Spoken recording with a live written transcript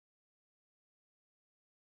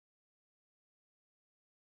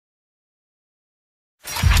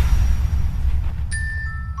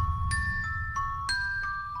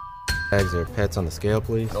Bags or pets on the scale,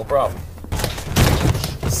 please? No problem.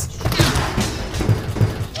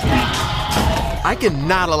 I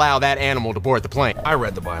cannot allow that animal to board the plane. I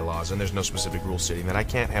read the bylaws, and there's no specific rule stating that I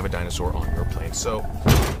can't have a dinosaur on your plane, so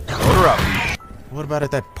order up. What about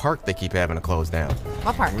at that park they keep having to close down?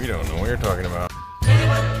 What park? We don't know what you're talking about.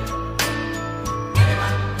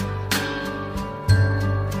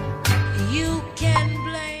 You can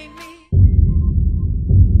blame me.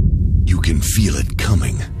 You can feel it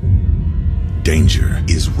coming. Danger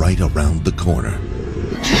is right around the corner.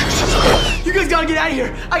 You guys gotta get out of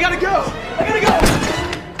here! I gotta go! I gotta go!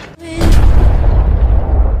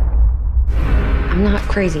 I'm not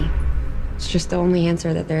crazy. It's just the only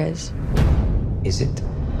answer that there is. Is it?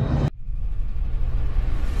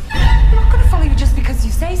 I'm not gonna follow you just because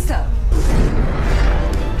you say so.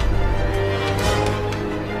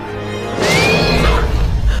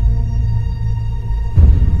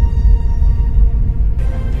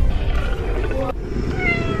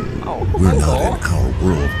 We're not in our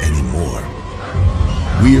world anymore.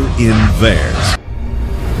 We're in theirs.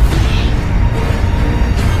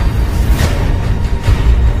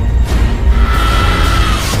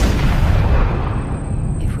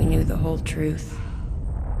 If we knew the whole truth,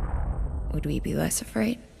 would we be less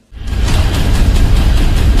afraid?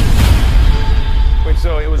 Wait,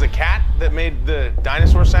 so it was a cat that made the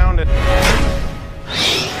dinosaur sound? And...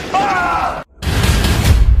 Ah!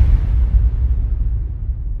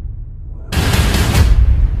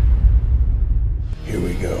 Here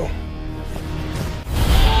we go.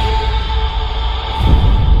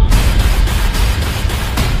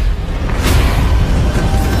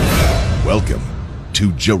 Welcome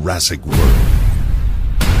to Jurassic World.